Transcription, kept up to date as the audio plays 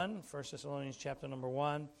1 Thessalonians chapter number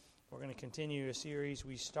 1. We're going to continue a series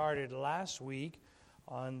we started last week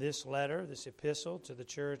on this letter, this epistle to the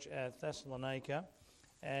church at Thessalonica.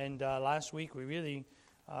 And last week we really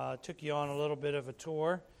took you on a little bit of a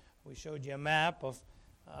tour. We showed you a map of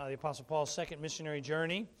the Apostle Paul's second missionary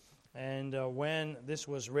journey and when this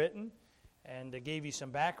was written, and gave you some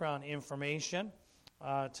background information.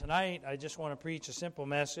 Tonight I just want to preach a simple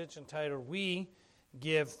message entitled, We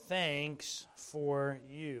Give Thanks for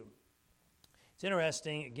You. It's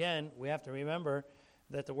interesting, again, we have to remember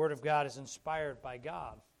that the Word of God is inspired by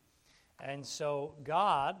God. And so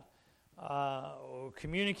God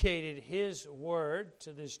communicated His Word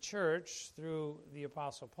to this church through the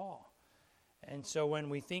Apostle Paul. And so when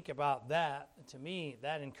we think about that, to me,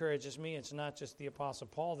 that encourages me. It's not just the Apostle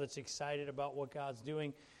Paul that's excited about what God's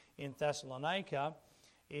doing in Thessalonica.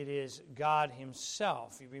 It is God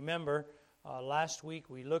Himself. You remember, last week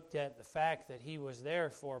we looked at the fact that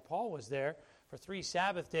Paul was there for 3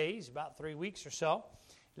 Sabbath days, about 3 weeks or so.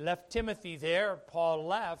 He left Timothy there. Paul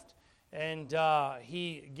left, and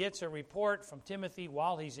he gets a report from Timothy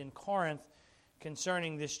while he's in Corinth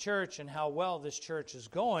concerning this church and how well this church is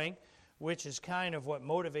going, which is kind of what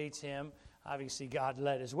motivates him, obviously God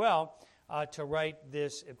led as well, to write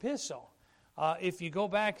this epistle. If you go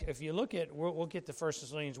back, if you look at, we'll get to 1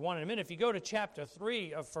 Thessalonians 1 in a minute. If you go to chapter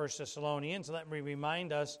 3 of 1 Thessalonians, let me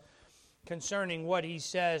remind us concerning what he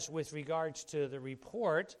says with regards to the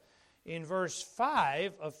report. In verse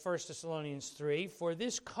 5 of 1 Thessalonians 3, For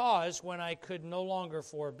this cause, when I could no longer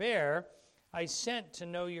forbear, I sent to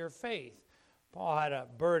know your faith. Paul had a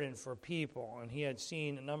burden for people, and he had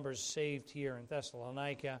seen numbers saved here in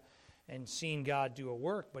Thessalonica and seen God do a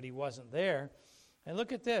work, but he wasn't there. And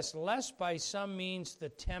look at this, lest by some means the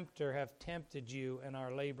tempter have tempted you and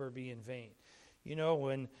our labor be in vain. You know,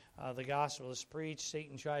 when the gospel is preached,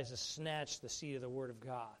 Satan tries to snatch the seed of the word of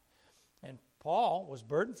God. And Paul was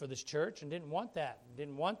burdened for this church and didn't want that.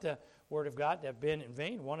 Didn't want the word of God to have been in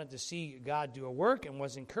vain. Wanted to see God do a work and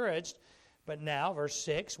was encouraged. But now, verse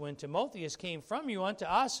 6, when Timotheus came from you unto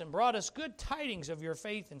us and brought us good tidings of your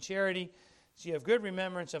faith and charity, so you have good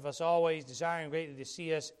remembrance of us always, desiring greatly to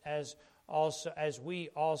see us as we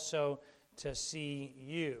also to see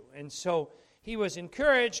you. And so he was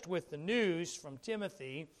encouraged with the news from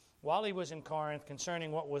Timothy while he was in Corinth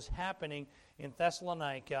concerning what was happening in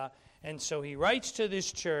Thessalonica. And so he writes to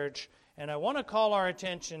this church, and I want to call our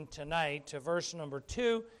attention tonight to verse number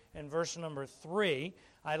 2 and verse number 3.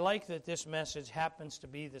 I like that this message happens to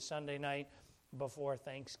be the Sunday night before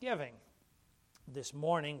Thanksgiving. This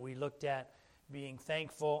morning we looked at being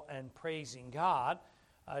thankful and praising God.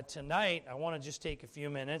 Tonight, I want to just take a few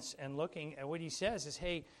minutes and looking at what he says is,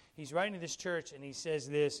 hey, he's writing to this church, and he says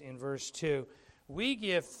this in verse 2, We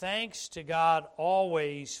give thanks to God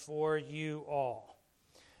always for you all,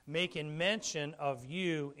 making mention of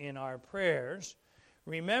you in our prayers,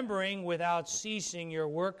 remembering without ceasing your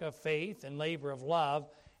work of faith and labor of love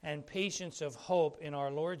and patience of hope in our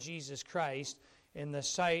Lord Jesus Christ in the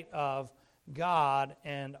sight of God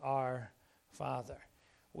and our Father.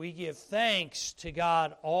 We give thanks to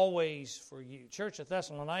God always for you. Church of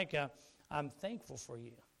Thessalonica, I'm thankful for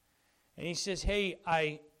you. And he says, hey,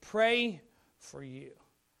 I pray for you.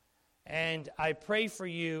 And I pray for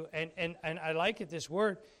you, and I like it, this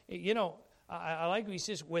word, you know, I like what he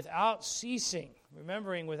says, without ceasing,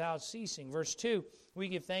 remembering without ceasing. Verse 2, we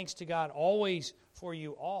give thanks to God always for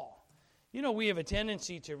you all. You know, we have a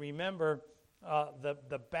tendency to remember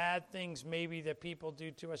the bad things maybe that people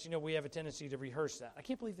do to us. You know, we have a tendency to rehearse that. I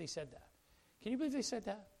can't believe they said that. Can you believe they said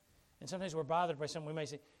that? And sometimes we're bothered by something. We might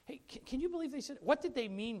say, hey, can you believe they said that? What did they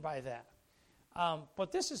mean by that?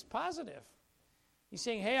 But this is positive. He's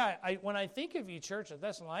saying, hey, I when I think of you, Church of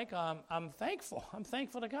Thessalonica, I'm thankful. I'm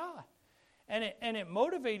thankful to God. And it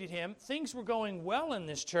motivated him. Things were going well in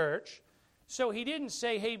this church. So he didn't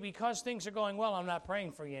say, hey, because things are going well, I'm not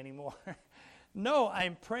praying for you anymore. No,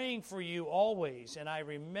 I'm praying for you always, and I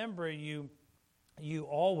remember you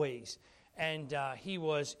always. And he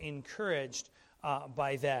was encouraged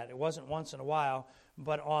by that. It wasn't once in a while,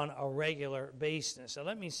 but on a regular basis. So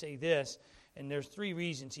let me say this, and there's 3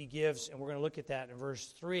 reasons he gives, and we're going to look at that in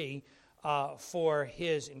verse 3, for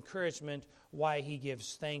his encouragement, why he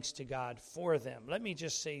gives thanks to God for them. Let me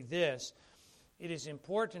just say this. It is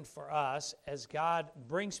important for us, as God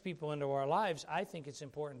brings people into our lives, I think it's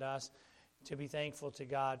important to us to be thankful to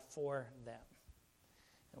God for them.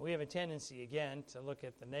 And we have a tendency, again, to look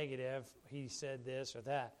at the negative. He said this or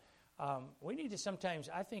that. We need to sometimes,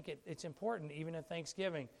 I think it's important, even at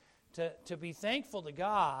Thanksgiving, to be thankful to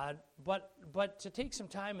God, but to take some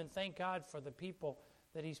time and thank God for the people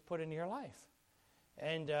that He's put into your life.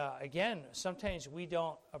 And again, sometimes we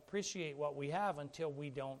don't appreciate what we have until we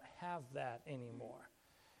don't have that anymore.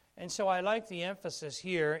 And so I like the emphasis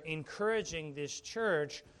here, encouraging this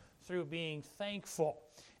church through being thankful.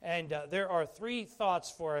 And there are 3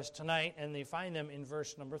 thoughts for us tonight, and they find them in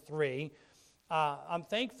verse number 3. I'm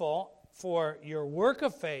thankful for your work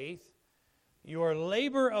of faith, your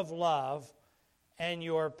labor of love, and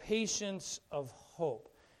your patience of hope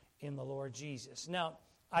in the Lord Jesus. Now,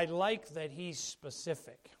 I like that he's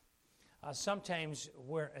specific. Sometimes,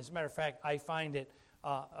 as a matter of fact, I find that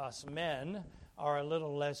us men are a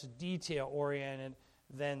little less detail-oriented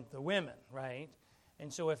than the women, right?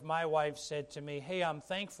 And so if my wife said to me, hey, I'm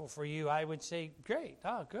thankful for you, I would say, great,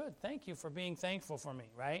 good, thank you for being thankful for me,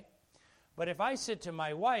 right? But if I said to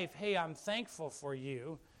my wife, hey, I'm thankful for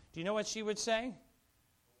you, do you know what she would say?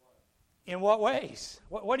 In what ways?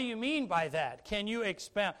 What do you mean by that? Can you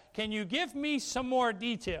expound? Can you give me some more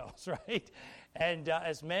details, right? And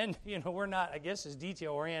as men, we're not, I guess, as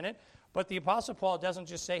detail-oriented. But the Apostle Paul doesn't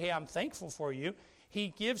just say, hey, I'm thankful for you.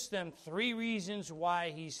 He gives them 3 reasons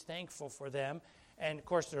why he's thankful for them. And, of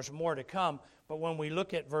course, there's more to come. But when we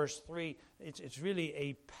look at verse 3, it's really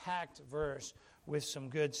a packed verse with some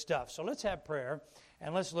good stuff. So let's have prayer,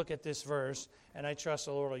 and let's look at this verse, and I trust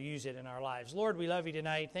the Lord will use it in our lives. Lord, we love you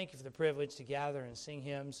tonight. Thank you for the privilege to gather and sing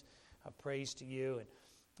hymns of praise to you,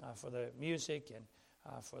 and for the music, and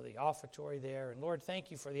for the offertory there. And, Lord, thank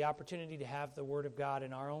you for the opportunity to have the Word of God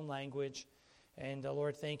in our own language. And,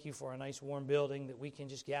 Lord, thank you for a nice warm building that we can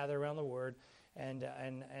just gather around the Word and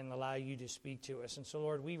allow you to speak to us. And so,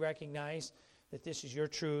 Lord, we recognize that this is your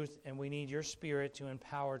truth, and we need your Spirit to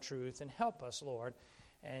empower truth and help us, Lord.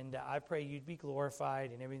 And I pray you'd be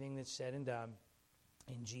glorified in everything that's said and done.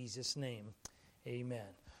 In Jesus' name, amen.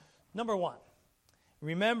 Number 1,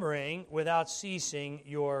 remembering without ceasing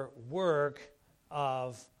your work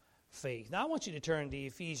of faith. Now, I want you to turn to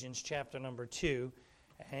Ephesians chapter number 2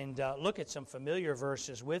 and look at some familiar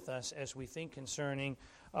verses with us as we think concerning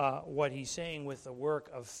what he's saying with the work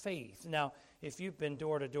of faith. Now, if you've been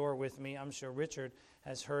door to door with me, I'm sure Richard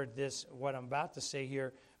has heard this, what I'm about to say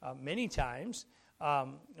here, many times.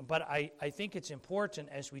 But I think it's important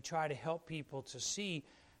as we try to help people to see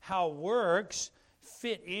how works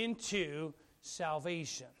fit into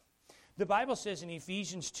salvation. The Bible says in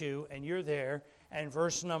Ephesians 2, and you're there, and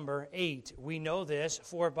verse number 8, we know this,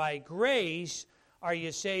 for by grace are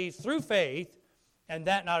you saved through faith, and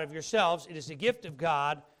that not of yourselves. It is a gift of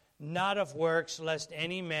God, not of works, lest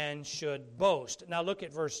any man should boast. Now look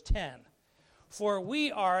at verse 10. For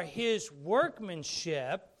we are his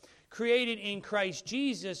workmanship, created in Christ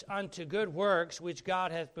Jesus unto good works, which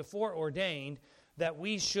God hath before ordained, that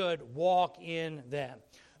we should walk in them.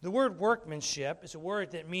 The word workmanship is a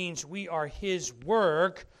word that means we are his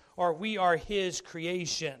work, or we are his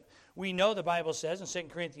creation. We know the Bible says in 2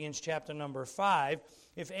 Corinthians chapter number 5,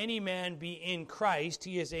 if any man be in Christ,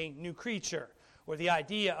 he is a new creature, or the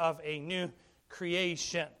idea of a new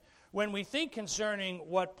creation. When we think concerning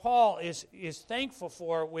what Paul is thankful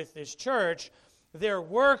for with this church, their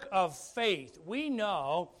work of faith, we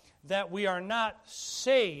know that we are not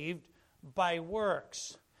saved by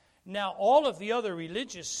works. Now, all of the other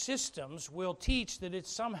religious systems will teach that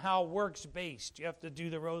it's somehow works-based. You have to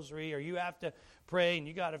do the rosary, or you have to pray, and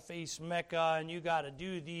you got to face Mecca, and you got to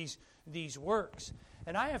do these works.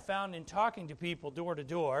 And I have found in talking to people door to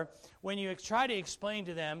door, when you try to explain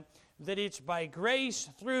to them that it's by grace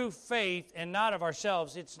through faith and not of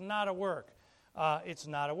ourselves, it's not a work. It's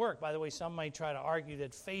not a work. By the way, some might try to argue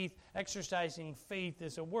that faith, exercising faith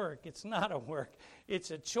is a work. It's not a work. It's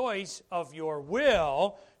a choice of your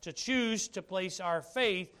will to choose to place our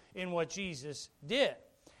faith in what Jesus did.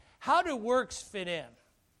 How do works fit in?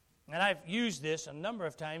 And I've used this a number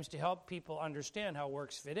of times to help people understand how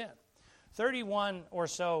works fit in. 31 or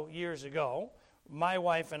so years ago, my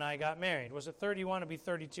wife and I got married. Was it 31? It'll be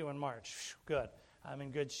 32 in March. Good. I'm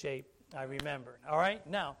in good shape. I remember. All right?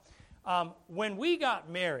 Now, when we got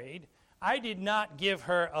married, I did not give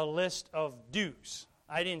her a list of do's.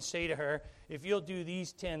 I didn't say to her, if you'll do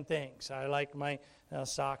these 10 things. I like my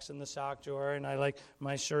socks in the sock drawer, and I like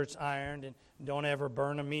my shirts ironed, and don't ever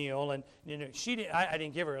burn a meal. And I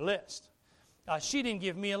didn't give her a list. She didn't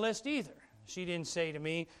give me a list either. She didn't say to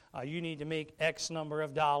me, you need to make X number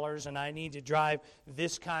of dollars, and I need to drive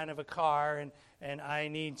this kind of a car, and I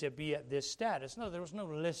need to be at this status. No, there was no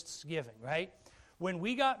lists given, right? When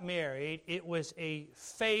we got married, it was a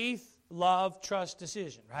faith, love, trust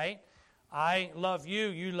decision, right? I love you,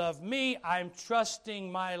 you love me, I'm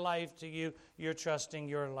trusting my life to you, you're trusting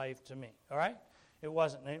your life to me, all right? It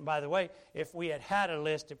wasn't, and by the way, if we had a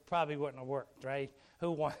list, it probably wouldn't have worked, right?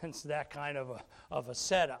 Who wants that kind of a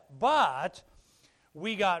setup? But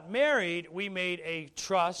we got married, we made a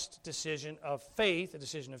trust decision of faith, a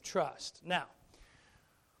decision of trust. Now,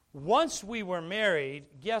 once we were married,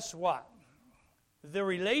 guess what? The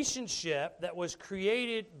relationship that was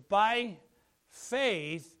created by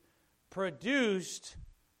faith produced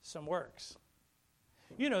some works.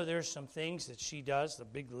 You know, there's some things that she does, the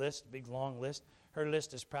big list, big long list. Her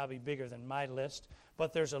list is probably bigger than my list.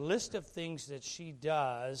 But there's a list of things that she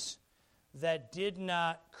does that did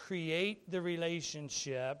not create the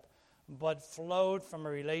relationship, but flowed from a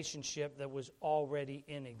relationship that was already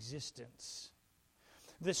in existence.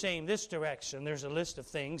 The same, this direction, there's a list of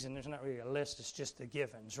things, and there's not really a list, it's just the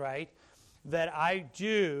givens, right? That I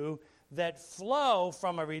do that flow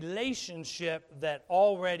from a relationship that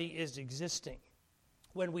already is existing.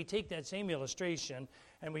 When we take that same illustration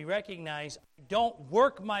and we recognize, I don't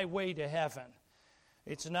work my way to heaven.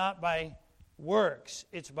 It's not by works,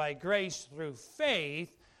 it's by grace through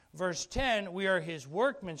faith. Verse 10, we are his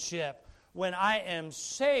workmanship. When I am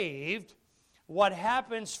saved, what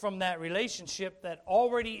happens from that relationship that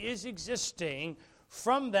already is existing,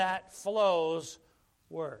 from that flows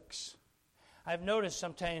works. I've noticed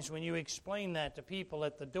sometimes when you explain that to people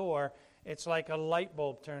at the door, it's like a light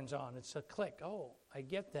bulb turns on. It's a click. Oh, I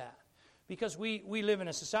get that. Because we live in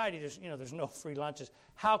a society, there's no free lunches.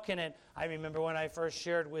 How can it? I remember when I first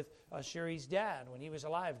shared with Sherry's dad, when he was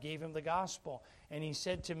alive, gave him the gospel. And he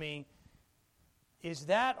said to me, is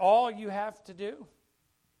that all you have to do?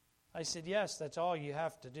 I said, yes, that's all you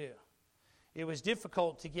have to do. It was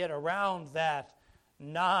difficult to get around that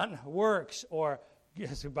non-works or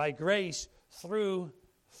by grace through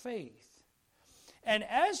faith. And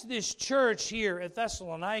as this church here at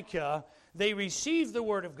Thessalonica, they received the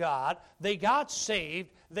Word of God, they got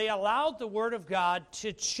saved, they allowed the Word of God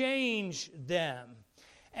to change them.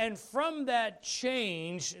 And from that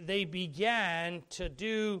change, they began to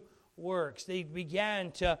do works. They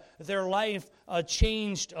began to, their life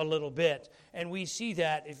changed a little bit. And we see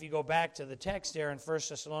that if you go back to the text there in 1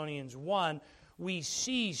 Thessalonians 1, we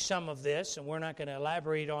see some of this, and we're not going to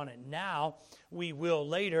elaborate on it now. We will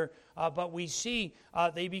later. But we see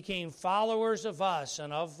they became followers of us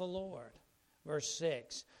and of the Lord. Verse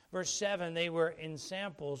 6. Verse 7, they were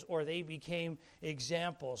ensamples, or they became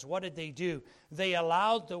examples. What did they do? They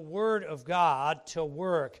allowed the Word of God to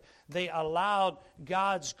work. They allowed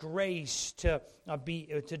God's grace to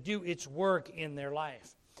do its work in their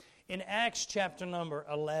life. In Acts chapter number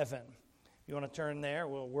 11, if you want to turn there,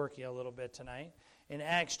 we'll work you a little bit tonight. In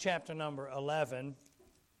Acts chapter number 11,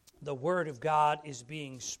 the Word of God is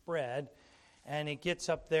being spread, and it gets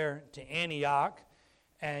up there to Antioch,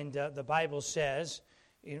 and the Bible says,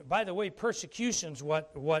 by the way, persecution's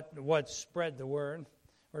what spread the word.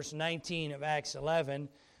 Verse 19 of Acts 11,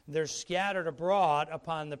 they're scattered abroad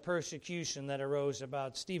upon the persecution that arose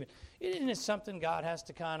about Stephen. Isn't it something God has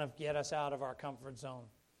to kind of get us out of our comfort zone?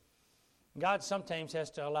 God sometimes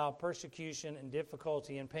has to allow persecution and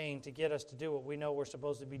difficulty and pain to get us to do what we know we're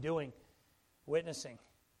supposed to be doing, witnessing,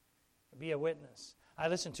 be a witness. I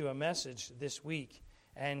listened to a message this week,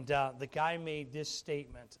 and the guy made this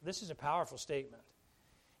statement. This is a powerful statement.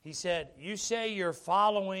 He said, you say you're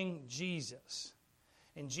following Jesus.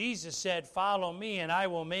 And Jesus said, follow me and I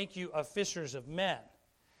will make you a fishers of men.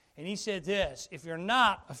 And he said this, if you're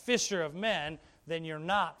not a fisher of men, then you're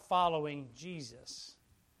not following Jesus.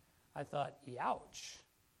 I thought, ouch.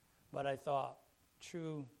 But I thought,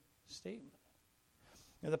 true statement.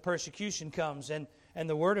 Now, the persecution comes, and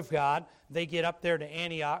the Word of God, they get up there to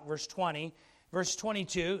Antioch, verse 20. Verse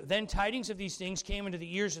 22, then tidings of these things came into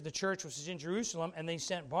the ears of the church which is in Jerusalem, and they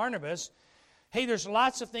sent Barnabas. Hey, there's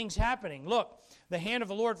lots of things happening. Look, the hand of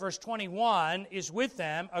the Lord, verse 21, is with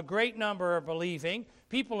them. A great number are believing.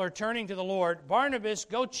 People are turning to the Lord. Barnabas,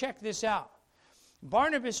 go check this out.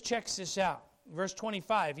 Barnabas checks this out. Verse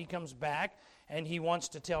 25, he comes back, and he wants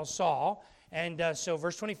to tell Saul. And so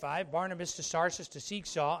verse 25, Barnabas to Tarsus to seek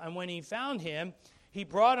Saul, and when he found him, he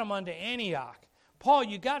brought him unto Antioch. Paul,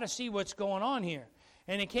 you got to see what's going on here.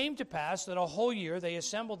 And it came to pass that a whole year they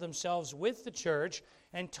assembled themselves with the church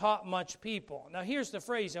and taught much people. Now here's the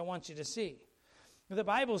phrase I want you to see. The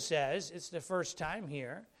Bible says, it's the first time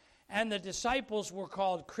here, and the disciples were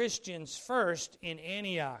called Christians first in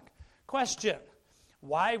Antioch. Question,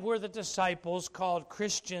 why were the disciples called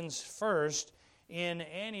Christians first in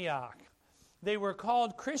Antioch? They were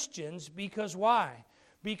called Christians because why?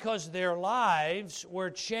 Because their lives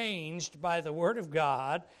were changed by the Word of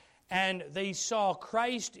God, and they saw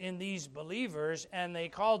Christ in these believers, and they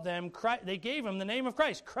called them, they gave them the name of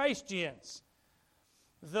Christ, Christians.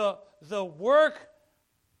 The work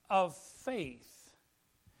of faith.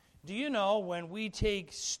 Do you know when we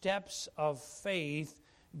take steps of faith,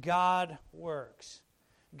 God works.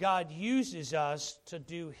 God uses us to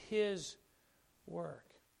do His work.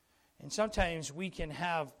 And sometimes we can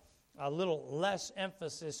have a little less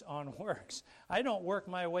emphasis on works. I don't work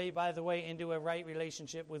my way, by the way, into a right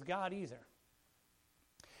relationship with God either.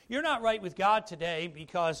 You're not right with God today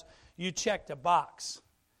because you checked a box.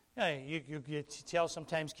 You tell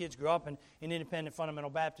sometimes kids grow up in an independent fundamental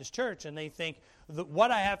Baptist church and they think,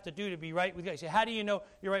 what I have to do to be right with God. You say, how do you know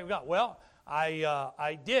you're right with God? Well,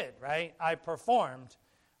 I did, right? I performed.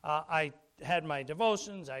 I had my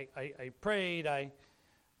devotions. I prayed.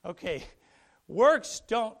 Okay. Works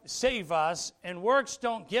don't save us, and works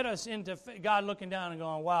don't get us into God looking down and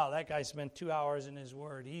going, wow, that guy spent 2 hours in His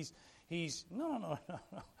Word. No.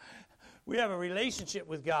 We have a relationship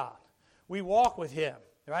with God. We walk with Him,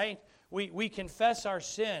 right? We confess our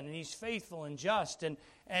sin, and He's faithful and just.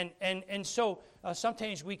 And so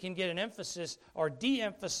sometimes we can get an emphasis or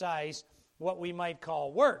de-emphasize what we might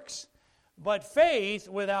call works. But faith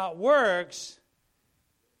without works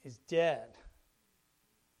is dead.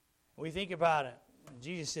 We think about it.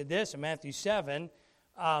 Jesus said this in Matthew 7,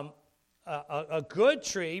 a good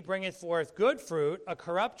tree bringeth forth good fruit, a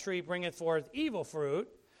corrupt tree bringeth forth evil fruit.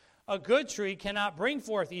 A good tree cannot bring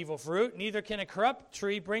forth evil fruit, neither can a corrupt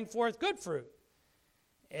tree bring forth good fruit.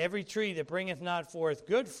 Every tree that bringeth not forth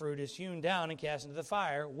good fruit is hewn down and cast into the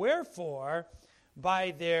fire. Wherefore,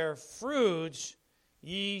 by their fruits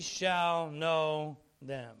ye shall know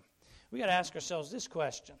them. We got to ask ourselves this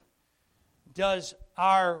question. Does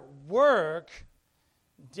our work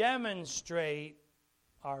demonstrate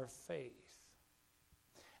our faith?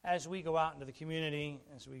 As we go out into the community,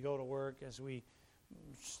 as we go to work, as we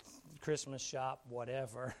Christmas shop,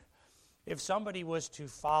 whatever, if somebody was to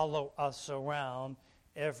follow us around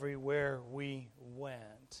everywhere we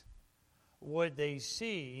went, would they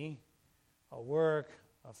see a work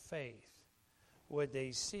of faith? Would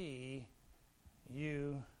they see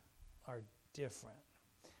you are different?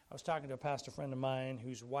 I was talking to a pastor friend of mine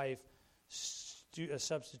whose wife a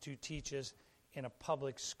substitute teaches in a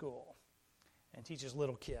public school and teaches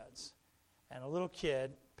little kids. And a little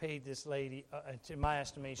kid paid this lady, to my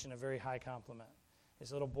estimation, a very high compliment.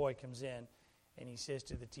 This little boy comes in and he says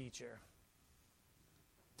to the teacher,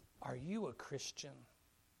 "Are you a Christian?"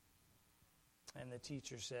 And the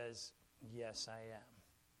teacher says, "Yes, I am."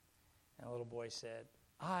 And the little boy said,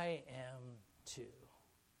 "I am too."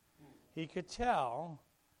 He could tell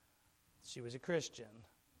she was a Christian.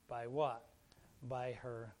 By what? By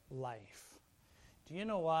her life. Do you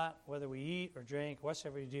know what? Whether we eat or drink,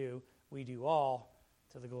 whatsoever we do all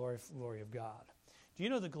to the glory of God. Do you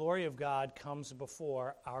know the glory of God comes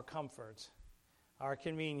before our comforts, our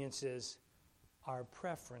conveniences, our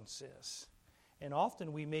preferences? And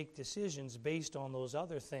often we make decisions based on those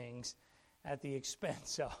other things at the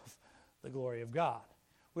expense of the glory of God.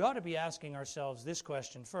 We ought to be asking ourselves this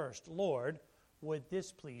question first. Lord, would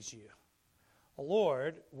this please you?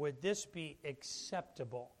 Lord, would this be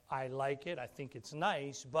acceptable? I like it. I think it's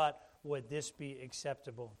nice, but would this be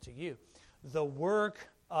acceptable to you? The work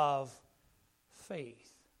of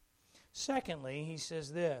faith. Secondly, he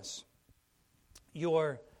says this,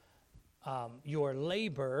 your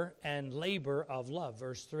labor and labor of love.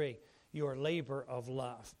 Verse 3, your labor of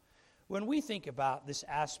love. When we think about this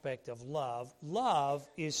aspect of love, love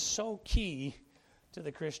is so key to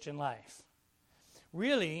the Christian life.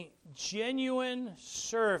 Really, genuine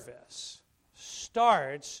service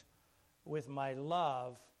starts with my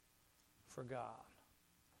love for God.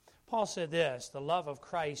 Paul said this, the love of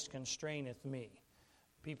Christ constraineth me.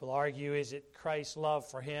 People argue, is it Christ's love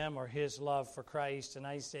for him or his love for Christ? And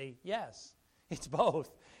I say, yes, it's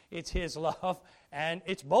both. It's his love, and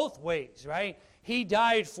it's both ways, right? He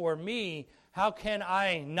died for me. How can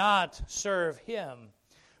I not serve him?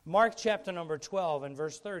 Mark chapter number 12 and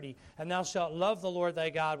verse 30. And thou shalt love the Lord thy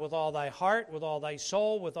God with all thy heart, with all thy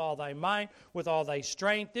soul, with all thy mind, with all thy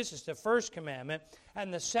strength. This is the first commandment.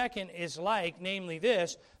 And the second is like, namely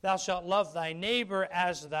this, thou shalt love thy neighbor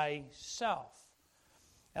as thyself.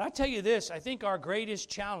 And I tell you this, I think our greatest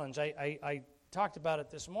challenge, I talked about it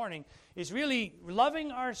this morning, is really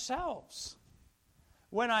loving ourselves.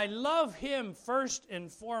 When I love him first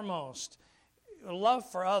and foremost, love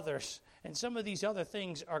for others, and some of these other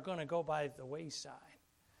things are going to go by the wayside.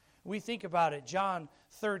 We think about it, John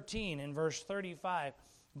 13 and verse 35.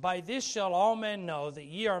 By this shall all men know that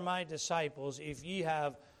ye are my disciples, if ye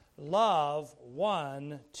have love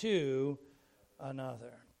one to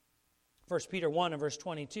another. 1 Peter 1 and verse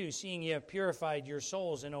 22, seeing ye have purified your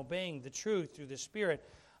souls in obeying the truth through the Spirit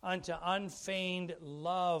unto unfeigned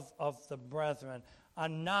love of the brethren. a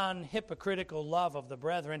non-hypocritical love of the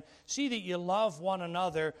brethren. See that you love one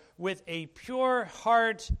another with a pure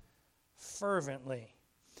heart fervently.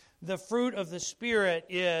 The fruit of the Spirit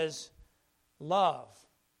is love,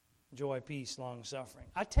 joy, peace, long-suffering.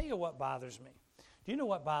 I tell you what bothers me. Do you know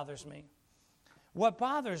what bothers me? What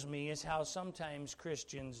bothers me is how sometimes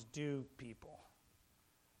Christians do people,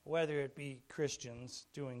 whether it be Christians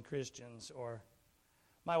doing Christians or...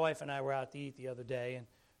 My wife and I were out to eat the other day, and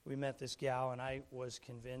we met this gal, and I was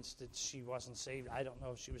convinced that she wasn't saved. I don't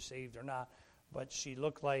know if she was saved or not, but she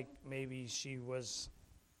looked like maybe she was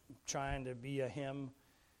trying to be a him,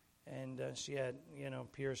 and she had,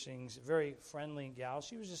 piercings. Very friendly gal.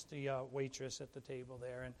 She was just the waitress at the table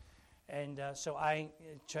there, and so I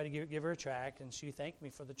tried to give her a tract, and she thanked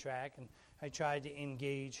me for the tract, and I tried to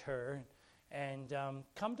engage her, and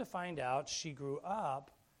come to find out, she grew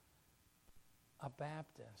up a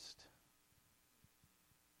Baptist.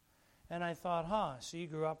 And I thought, so you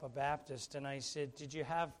grew up a Baptist. And I said, did you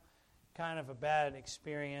have kind of a bad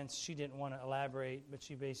experience? She didn't want to elaborate, but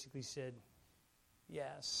she basically said,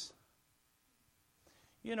 yes.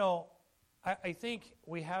 I think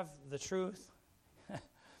we have the truth,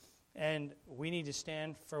 and we need to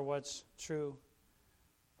stand for what's true,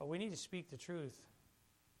 but we need to speak the truth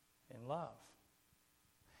in love.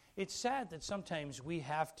 It's sad that sometimes we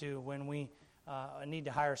have to, when we need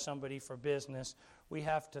to hire somebody for business, we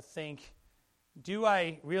have to think, do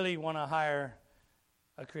I really want to hire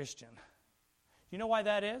a Christian? You know why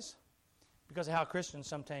that is? Because of how Christians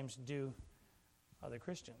sometimes do other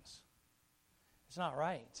Christians. It's not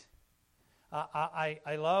right.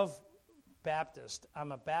 I love Baptist.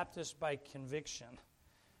 I'm a Baptist by conviction.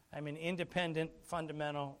 I'm an independent,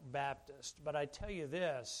 fundamental Baptist. But I tell you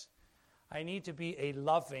this, I need to be a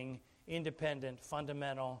loving, independent,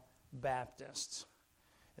 fundamental Baptist.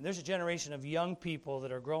 And there's a generation of young people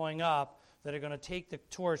that are growing up that are going to take the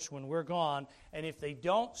torch when we're gone, and if they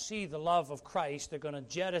don't see the love of Christ, they're going to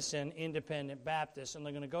jettison independent Baptists, and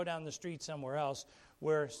they're going to go down the street somewhere else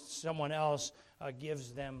where someone else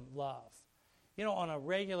gives them love. On a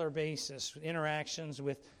regular basis, interactions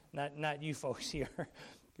with, not you folks here,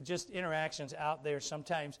 just interactions out there,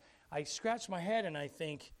 sometimes I scratch my head and I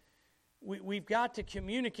think, we've got to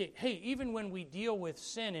communicate. Hey, even when we deal with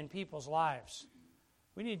sin in people's lives,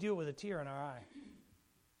 we need to deal with a tear in our eye.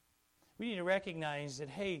 We need to recognize that,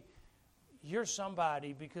 hey, you're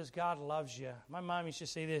somebody because God loves you. My mom used to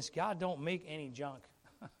say this, God don't make any junk.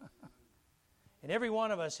 And every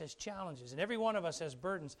one of us has challenges, and every one of us has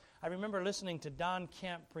burdens. I remember listening to Don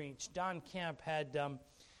Camp preach. Don Camp had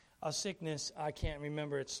a sickness, I can't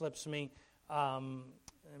remember, it slips me.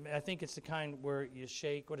 I think it's the kind where you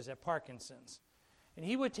shake, Parkinson's. And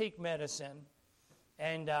he would take medicine,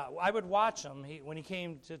 and I would watch him. When he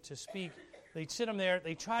came to speak, they'd sit him there.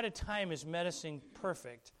 They'd try to time his medicine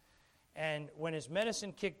perfect. And when his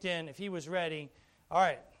medicine kicked in, if he was ready, all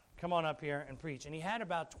right, come on up here and preach. And he had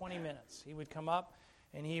about 20 minutes. He would come up,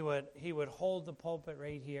 and he would hold the pulpit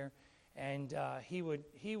right here. And he would.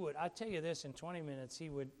 I tell you this: in 20 minutes, he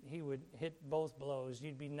would hit both blows.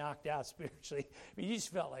 You'd be knocked out spiritually. You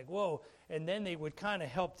just felt like whoa. And then they would kind of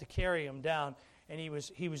help to carry him down. And he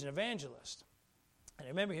was an evangelist. And I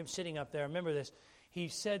remember him sitting up there. I remember this. He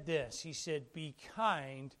said this. He said, "Be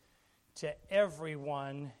kind to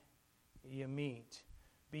everyone you meet,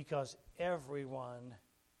 because everyone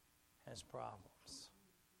has problems."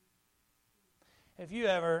 Have you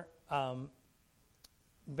ever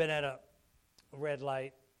been at a red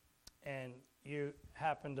light and you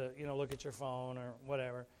happen to, look at your phone or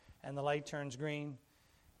whatever, and the light turns green,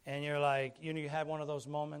 and you're like, you had one of those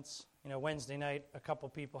moments. Wednesday night, a couple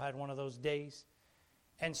people had one of those days,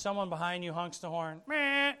 and someone behind you honks the horn,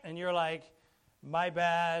 and you're like, my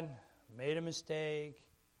bad, made a mistake,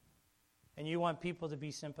 and you want people to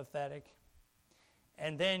be sympathetic,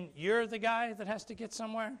 and then you're the guy that has to get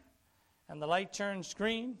somewhere, and the light turns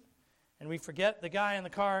green, and we forget the guy in the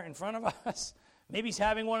car in front of us. Maybe he's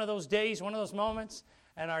having one of those days, one of those moments,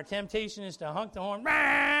 and our temptation is to honk the horn,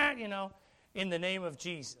 in the name of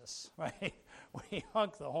Jesus, right? We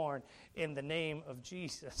honk the horn in the name of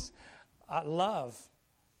Jesus. Love.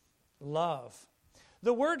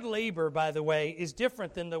 The word labor, by the way, is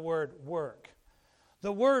different than the word work.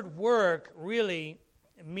 The word work really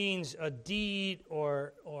means a deed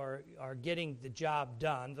or getting the job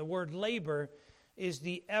done. The word labor is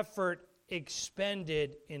the effort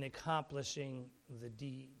expended in accomplishing the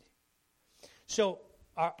deed. So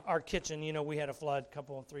our kitchen, we had a flood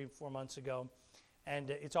 3-4 months ago, and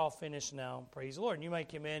it's all finished now, praise the Lord. And you might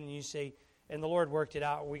come in and you say, and the Lord worked it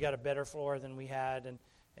out, we got a better floor than we had, and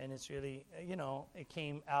it's really, it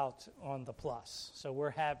came out on the plus. So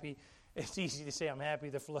we're happy. It's easy to say I'm happy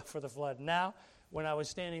for the flood now. When I was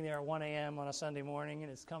standing there at 1 a.m. on a Sunday morning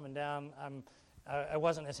and it's coming down, I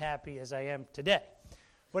wasn't as happy as I am today.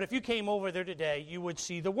 But if you came over there today, you would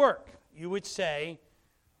see the work. You would say,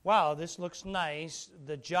 wow, this looks nice.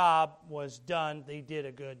 The job was done. They did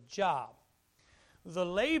a good job. The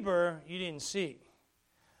labor you didn't see.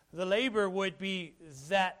 The labor would be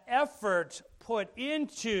that effort put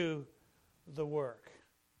into the work.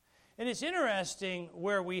 And it's interesting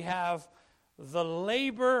where we have the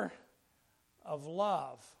labor of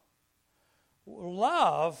love.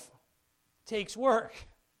 Love takes work.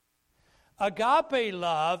 Agape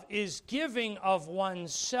love is giving of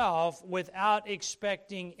oneself without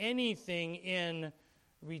expecting anything in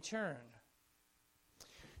return.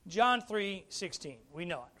 John 3:16, we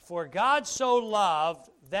know it. For God so loved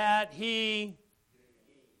that He...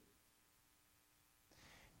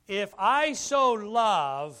 If I so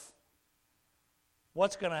love,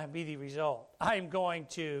 what's going to be the result? I'm going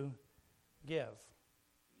to give.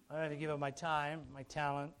 I'm going to give of my time, my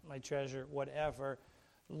talent, my treasure, whatever.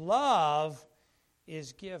 Love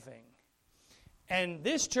is giving. And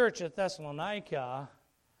this church at Thessalonica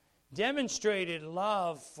demonstrated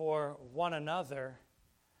love for one another,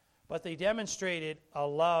 but they demonstrated a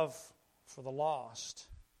love for the lost.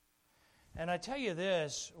 And I tell you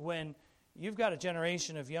this, when you've got a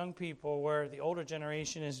generation of young people where the older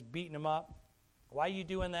generation is beating them up, why are you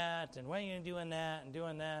doing that, and why are you doing that,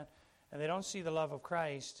 and they don't see the love of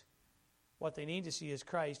Christ, what they need to see is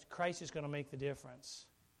Christ. Christ is going to make the difference.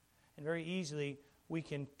 And very easily, we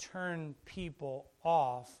can turn people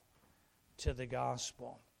off to the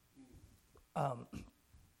gospel.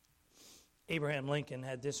 Abraham Lincoln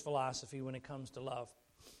had this philosophy when it comes to love.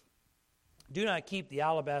 Do not keep the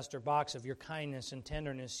alabaster box of your kindness and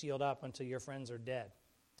tenderness sealed up until your friends are dead.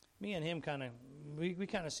 Me and him we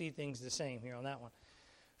kind of see things the same here on that one.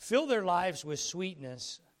 Fill their lives with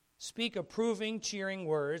sweetness. Speak approving, cheering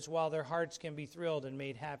words while their hearts can be thrilled and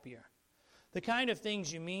made happier. The kind of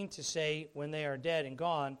things you mean to say when they are dead and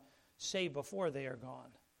gone, say before they are gone.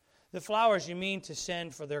 The flowers you mean to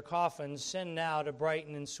send for their coffins, send now to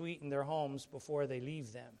brighten and sweeten their homes before they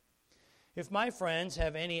leave them. If my friends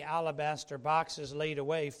have any alabaster boxes laid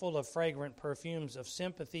away full of fragrant perfumes of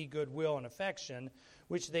sympathy, goodwill, and affection,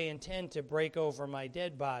 which they intend to break over my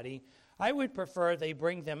dead body, I would prefer they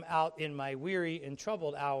bring them out in my weary and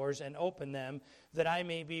troubled hours and open them, that I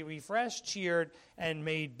may be refreshed, cheered, and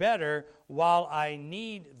made better while I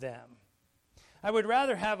need them. I would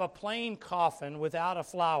rather have a plain coffin without a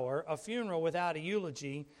flower, a funeral without a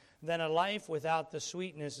eulogy, than a life without the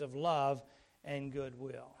sweetness of love and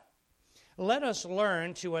goodwill. Let us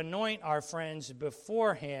learn to anoint our friends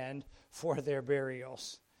beforehand for their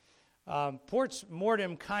burials.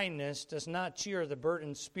 Post-mortem kindness does not cheer the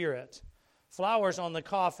burdened spirit. Flowers on the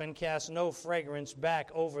coffin cast no fragrance back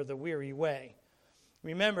over the weary way.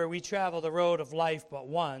 Remember, we travel the road of life but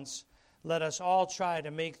once. Let us all try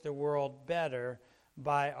to make the world better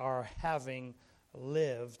by our having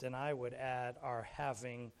lived, and I would add, our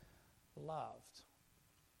having loved.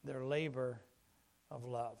 Their labor of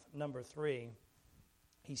love. Number 3,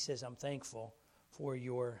 he says, I'm thankful for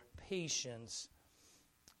your patience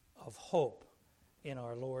of hope in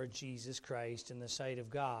our Lord Jesus Christ in the sight of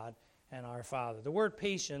God and our Father. The word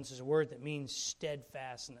patience is a word that means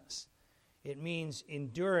steadfastness. It means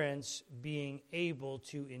endurance, being able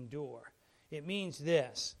to endure. It means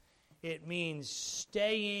this. It means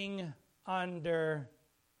staying under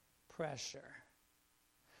pressure.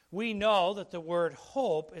 We know that the word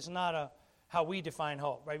hope is not how we define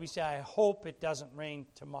hope, right? We say, I hope it doesn't rain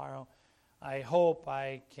tomorrow. I hope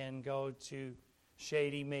I can go to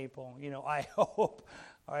Shady Maple. I hope,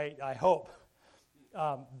 all right, I hope.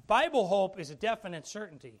 Bible hope is a definite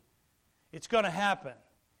certainty. It's going to happen.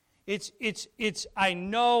 It's I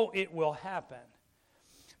know it will happen.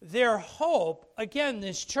 Their hope, again,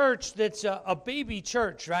 this church that's a baby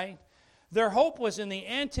church, right? Their hope was in the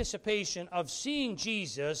anticipation of seeing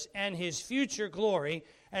Jesus and his future glory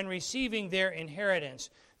and receiving their inheritance.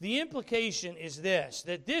 The implication is this,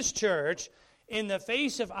 that this church, in the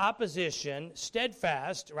face of opposition,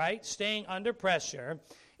 steadfast, right, staying under pressure,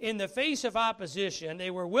 in the face of opposition, they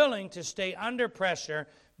were willing to stay under pressure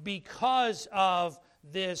because of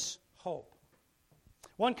this hope.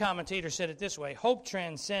 One commentator said it this way: hope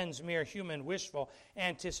transcends mere human wishful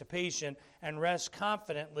anticipation and rests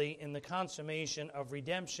confidently in the consummation of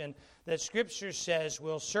redemption that Scripture says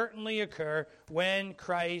will certainly occur when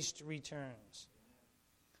Christ returns.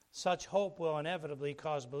 Such hope will inevitably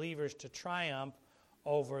cause believers to triumph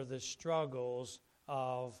over the struggles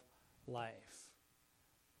of life.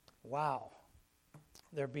 Wow.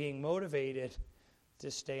 They're being motivated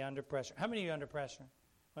to stay under pressure. How many of you under pressure?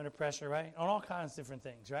 Under pressure, right? On all kinds of different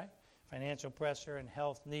things, right? Financial pressure and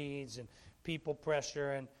health needs and people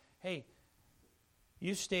pressure. And hey,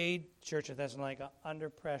 you stayed, Church of Thessalonica, under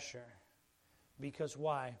pressure. Because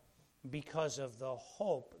why? Because of the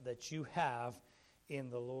hope that you have in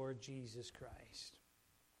the Lord Jesus Christ.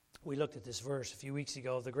 We looked at this verse a few weeks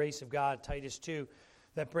ago. The grace of God, Titus 2,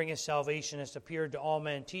 that bringeth salvation has appeared to all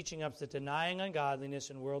men, teaching us that denying ungodliness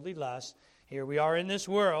and worldly lust, here we are in this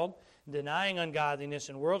world, denying ungodliness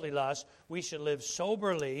and worldly lust, we should live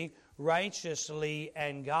soberly, righteously,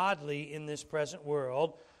 and godly in this present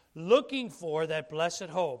world, looking for that blessed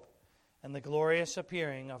hope and the glorious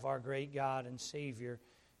appearing of our great God and Savior,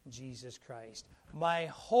 Jesus Christ. My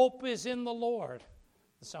hope is in the Lord,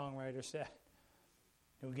 the songwriter said,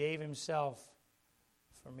 who gave himself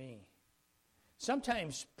for me.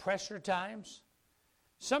 Sometimes pressure times.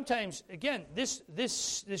 Sometimes, again, this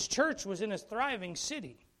church was in a thriving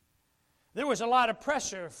city. There was a lot of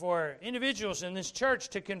pressure for individuals in this church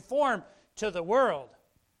to conform to the world.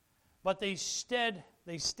 But they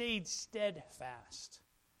stayed steadfast.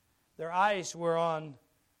 Their eyes were on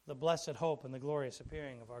the blessed hope and the glorious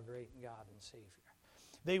appearing of our great God and Savior.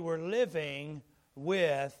 They were living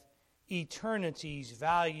with eternity's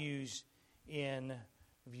values in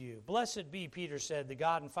view. Blessed be, Peter said, the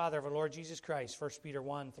God and Father of our Lord Jesus Christ, 1 Peter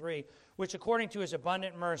 1:3, which according to his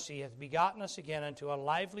abundant mercy hath begotten us again unto a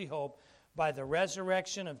lively hope by the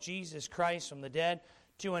resurrection of Jesus Christ from the dead,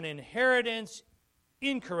 to an inheritance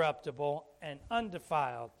incorruptible and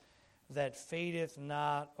undefiled, that fadeth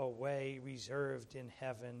not away, reserved in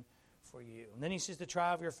heaven for you. And then he says, the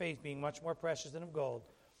trial of your faith being much more precious than of gold,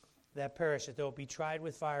 that perisheth, though it be tried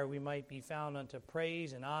with fire, we might be found unto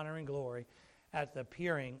praise and honor and glory at the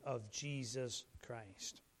appearing of Jesus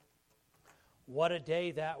Christ. What a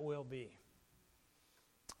day that will be,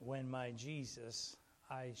 when my Jesus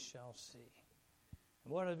I shall see.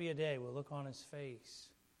 And what will be a day we'll look on his face,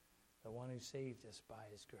 the one who saved us by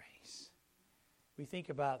his grace. We think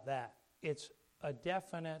about that. It's a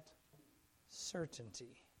definite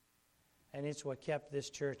certainty. And it's what kept this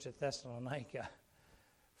church at Thessalonica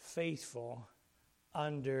faithful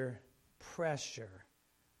under pressure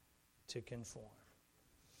to conform.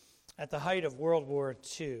 At the height of World War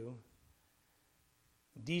II,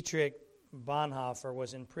 Dietrich Bonhoeffer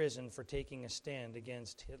was in prison for taking a stand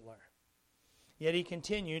against Hitler. Yet he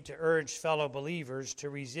continued to urge fellow believers to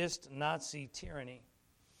resist Nazi tyranny.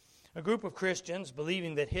 A group of Christians,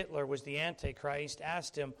 believing that Hitler was the Antichrist,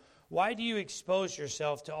 asked him, why do you expose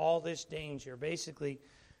yourself to all this danger? Basically,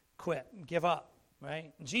 quit, give up,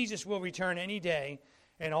 right? Jesus will return any day,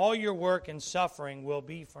 and all your work and suffering will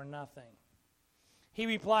be for nothing. He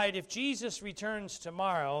replied, if Jesus returns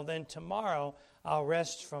tomorrow, then tomorrow I'll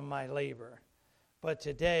rest from my labor. But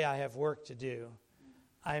today I have work to do.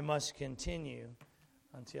 I must continue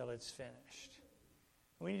until it's finished.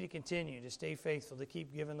 We need to continue to stay faithful, to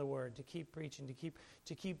keep giving the word, to keep preaching,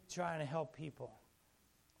 to keep trying to help people.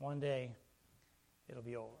 One day, it'll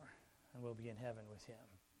be over, and we'll be in heaven with him.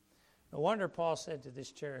 No wonder Paul said to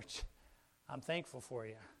this church, I'm thankful for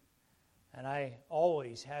you, and I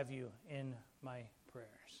always have you in my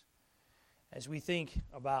prayers. As we think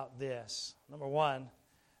about this, number one,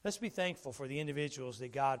 let's be thankful for the individuals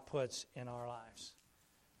that God puts in our lives.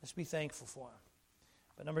 Let's be thankful for them.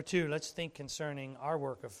 But number two, let's think concerning our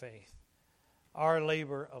work of faith, our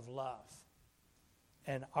labor of love,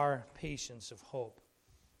 and our patience of hope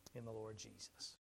in the Lord Jesus.